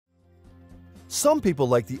Some people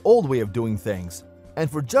like the old way of doing things, and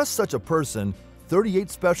for just such a person, 38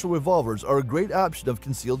 Special revolvers are a great option of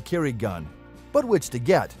concealed carry gun. But which to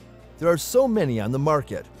get? There are so many on the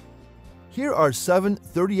market. Here are 7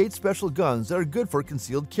 38 Special guns that are good for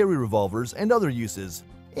concealed carry revolvers and other uses,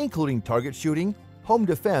 including target shooting, home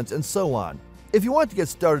defense, and so on. If you want to get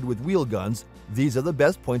started with wheel guns, these are the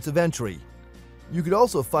best points of entry. You could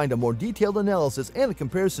also find a more detailed analysis and a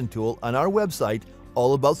comparison tool on our website,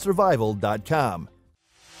 allaboutsurvival.com.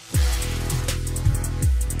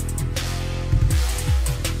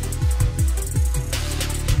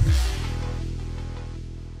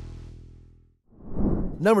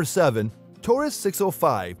 Number 7. Taurus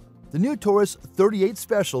 605, the new Taurus 38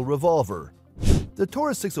 Special revolver. The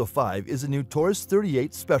Taurus 605 is a new Taurus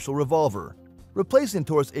 38 Special revolver, replacing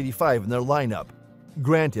Taurus 85 in their lineup.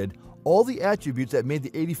 Granted, all the attributes that made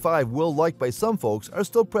the 85 well-liked by some folks are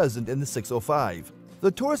still present in the 605. The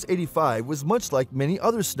Taurus 85 was much like many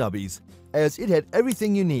other snubbies, as it had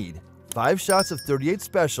everything you need: 5 shots of 38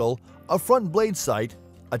 Special, a front blade sight,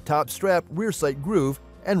 a top strap rear sight groove,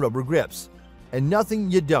 and rubber grips. And nothing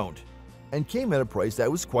you don't, and came at a price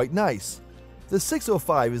that was quite nice. The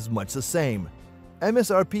 605 is much the same.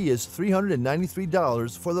 MSRP is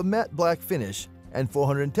 $393 for the matte black finish and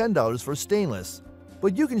 $410 for stainless,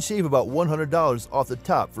 but you can shave about $100 off the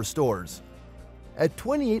top for stores. At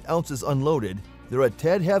 28 ounces unloaded, they're a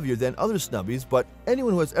tad heavier than other snubbies, but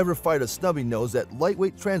anyone who has ever fired a snubby knows that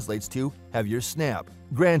lightweight translates to heavier snap.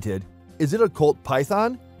 Granted, is it a Colt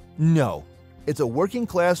Python? No. It's a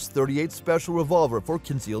working-class 38 Special revolver for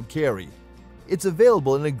concealed carry. It's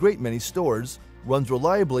available in a great many stores, runs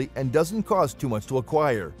reliably, and doesn't cost too much to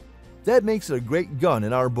acquire. That makes it a great gun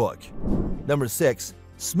in our book. Number 6.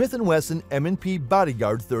 Smith & Wesson M&P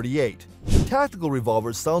Bodyguard 38. Tactical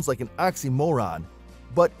revolver sounds like an oxymoron,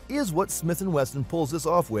 but is what Smith & Wesson pulls this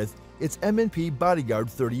off with its M&P Bodyguard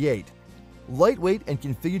 38. Lightweight and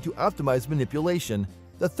configured to optimize manipulation,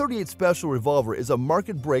 the 38 Special revolver is a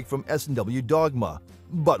market break from S&W Dogma,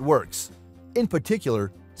 but works. In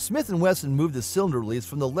particular, Smith & Wesson moved the cylinder release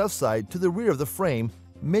from the left side to the rear of the frame,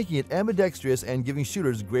 making it ambidextrous and giving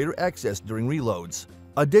shooters greater access during reloads.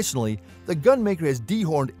 Additionally, the gunmaker has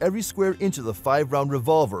dehorned every square inch of the 5-round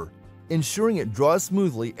revolver, ensuring it draws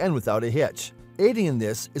smoothly and without a hitch. Aiding in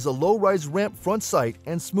this is a low-rise ramp front sight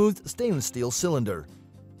and smooth stainless steel cylinder.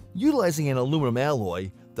 Utilizing an aluminum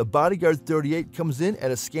alloy, the Bodyguard 38 comes in at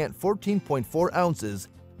a scant 14.4 ounces,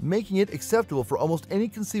 making it acceptable for almost any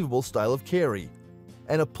conceivable style of carry.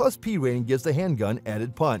 And a plus P rating gives the handgun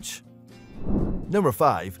added punch. Number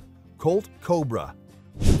 5. Colt Cobra.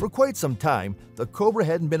 For quite some time, the Cobra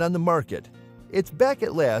hadn't been on the market. It's back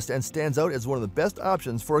at last and stands out as one of the best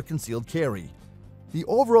options for a concealed carry. The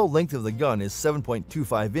overall length of the gun is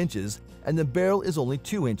 7.25 inches and the barrel is only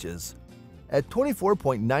 2 inches. At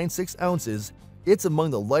 24.96 ounces, it's among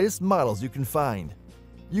the lightest models you can find.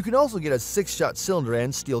 You can also get a 6-shot cylinder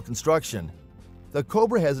and steel construction. The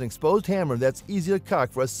Cobra has an exposed hammer that's easy to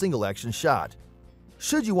cock for a single-action shot.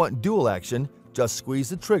 Should you want dual action, just squeeze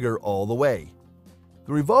the trigger all the way.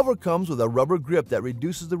 The revolver comes with a rubber grip that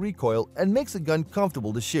reduces the recoil and makes the gun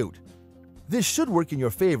comfortable to shoot. This should work in your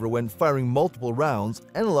favor when firing multiple rounds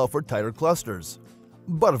and allow for tighter clusters.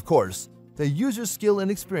 But of course, the user's skill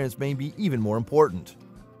and experience may be even more important.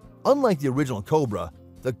 Unlike the original Cobra,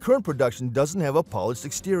 the current production doesn't have a polished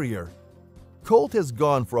exterior. Colt has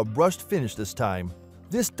gone for a brushed finish this time.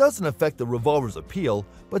 This doesn't affect the revolver's appeal,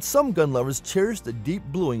 but some gun lovers cherish the deep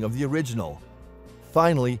bluing of the original.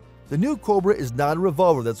 Finally, the new Cobra is not a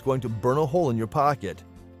revolver that's going to burn a hole in your pocket.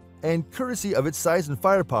 And courtesy of its size and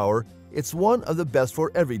firepower, it's one of the best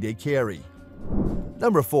for everyday carry.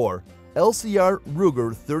 Number 4. LCR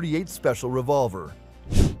Ruger 38 Special Revolver.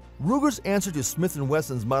 Ruger's answer to Smith &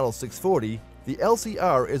 Wesson's Model 640, the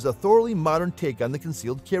LCR is a thoroughly modern take on the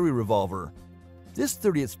concealed carry revolver. This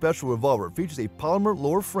 38 Special revolver features a polymer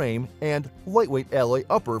lower frame and lightweight alloy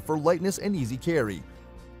upper for lightness and easy carry.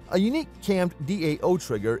 A unique cammed DAO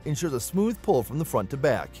trigger ensures a smooth pull from the front to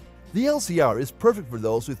back. The LCR is perfect for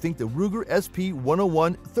those who think the Ruger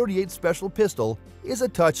SP101 38 Special pistol is a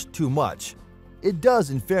touch too much. It does,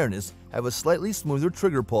 in fairness, have a slightly smoother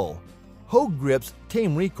trigger pull. Hogue grips,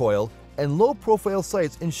 tame recoil, and low-profile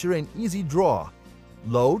sights ensure an easy draw.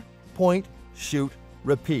 Load, point, shoot,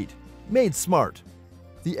 repeat. Made smart.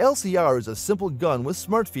 The LCR is a simple gun with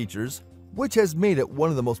smart features, which has made it one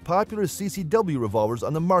of the most popular CCW revolvers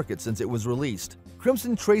on the market since it was released.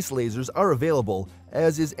 Crimson trace lasers are available,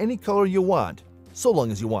 as is any color you want, so long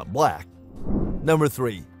as you want black. Number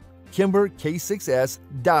 3. Kimber K6S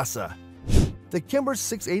DASA. The Kimber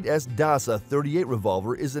K6S DASA 38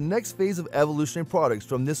 revolver is the next phase of evolutionary products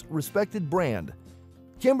from this respected brand.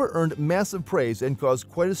 Kimber earned massive praise and caused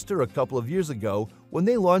quite a stir a couple of years ago when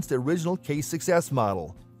they launched the original K6S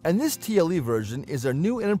model. And this TLE version is a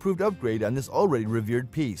new and improved upgrade on this already revered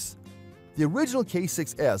piece. The original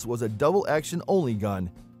K6S was a double-action only gun,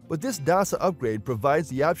 but this DASA upgrade provides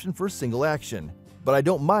the option for single action. But I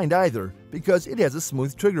don't mind either because it has a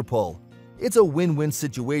smooth trigger pull. It's a win-win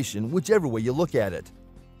situation whichever way you look at it.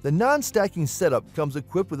 The non-stacking setup comes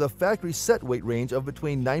equipped with a factory set weight range of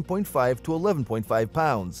between 9.5 to 11.5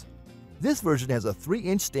 pounds. This version has a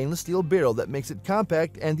 3-inch stainless steel barrel that makes it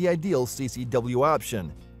compact and the ideal CCW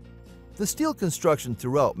option. The steel construction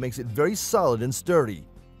throughout makes it very solid and sturdy,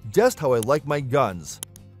 just how I like my guns.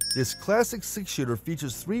 This classic 6-shooter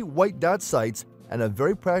features 3 white dot sights and a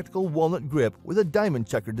very practical walnut grip with a diamond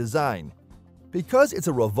checker design. Because it's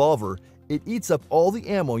a revolver, it eats up all the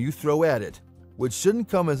ammo you throw at it, which shouldn't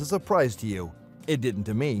come as a surprise to you. It didn't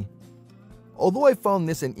to me. Although I found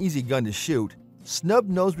this an easy gun to shoot,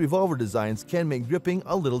 snub-nosed revolver designs can make gripping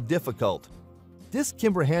a little difficult. This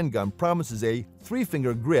Kimber handgun promises a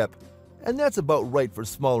 3-finger grip, and that's about right for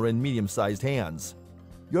smaller and medium-sized hands.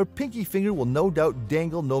 Your pinky finger will no doubt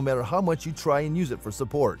dangle no matter how much you try and use it for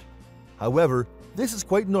support. However, this is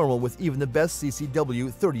quite normal with even the best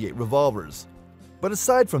CCW 38 revolvers. But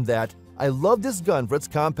aside from that, I love this gun for its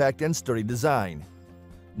compact and sturdy design.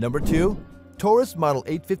 Number 2. Taurus Model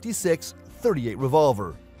 856 38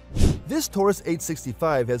 revolver. This Taurus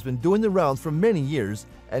 865 has been doing the rounds for many years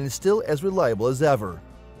and is still as reliable as ever.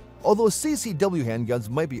 Although CCW handguns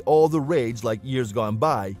might be all the rage like years gone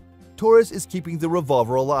by, Taurus is keeping the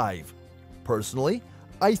revolver alive. Personally,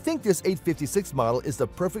 I think this 856 model is the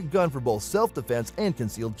perfect gun for both self-defense and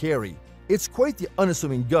concealed carry. It's quite the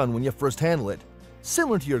unassuming gun when you first handle it,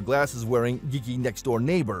 similar to your glasses-wearing geeky next-door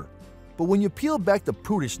neighbor. But when you peel back the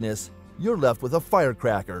prudishness, you're left with a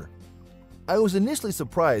firecracker. I was initially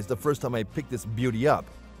surprised the first time I picked this beauty up.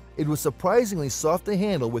 It was surprisingly soft to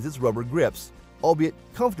handle with its rubber grips, albeit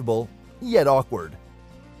comfortable, yet awkward.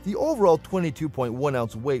 The overall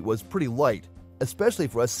 22.1-ounce weight was pretty light, especially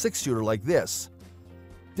for a 6-shooter like this.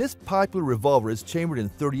 This popular revolver is chambered in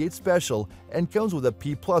 38 Special and comes with a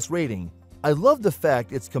P+ rating. I love the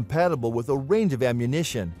fact it's compatible with a range of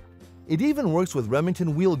ammunition. It even works with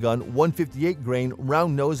Remington Wheel Gun 158 grain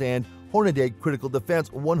round nose and Hornady Critical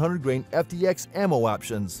Defense 100 grain FDX ammo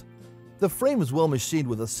options. The frame is well machined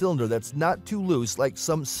with a cylinder that's not too loose like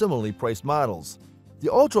some similarly priced models.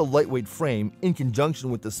 The ultra lightweight frame, in conjunction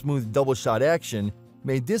with the smooth double shot action,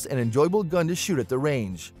 made this an enjoyable gun to shoot at the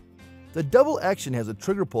range. The double action has a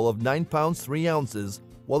trigger pull of 9 pounds 3 ounces,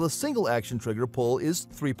 while the single action trigger pull is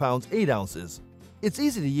 3 pounds 8 ounces. It's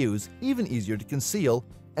easy to use, even easier to conceal,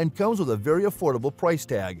 and comes with a very affordable price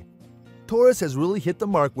tag. Taurus has really hit the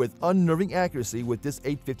mark with unnerving accuracy with this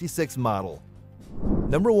 856 model.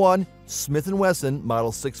 Number 1. Smith & Wesson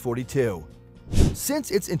Model 642.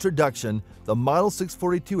 Since its introduction, the Model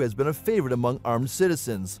 642 has been a favorite among armed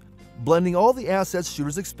citizens, blending all the assets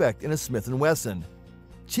shooters expect in a Smith & Wesson.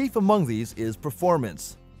 Chief among these is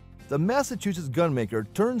performance. The Massachusetts gunmaker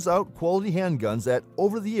turns out quality handguns that,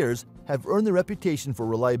 over the years, have earned the reputation for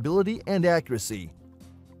reliability and accuracy.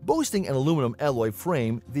 Boasting an aluminum alloy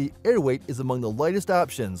frame, the airweight is among the lightest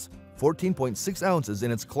options, 14.6 ounces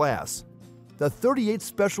in its class. The 38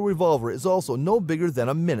 Special revolver is also no bigger than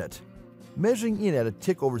a minute. Measuring in at a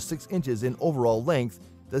tick over 6 inches in overall length,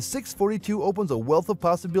 the 642 opens a wealth of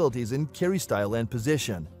possibilities in carry style and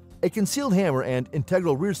position. A concealed hammer and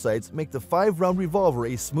integral rear sights make the 5-round revolver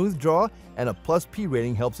a smooth draw, and a +P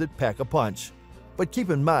rating helps it pack a punch. But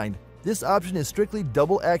keep in mind, this option is strictly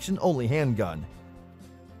double-action only handgun.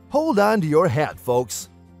 Hold on to your hat, folks!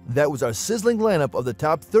 That was our sizzling lineup of the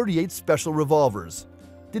top 38 Special revolvers.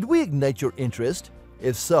 Did we ignite your interest?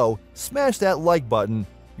 If so, smash that like button.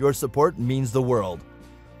 Your support means the world.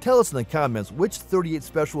 Tell us in the comments which 38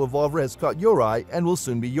 Special revolver has caught your eye and will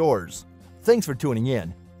soon be yours. Thanks for tuning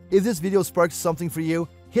in. If this video sparks something for you,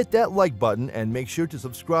 hit that like button and make sure to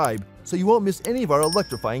subscribe so you won't miss any of our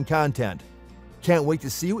electrifying content. Can't wait to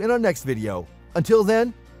see you in our next video. Until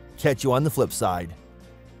then, catch you on the flip side.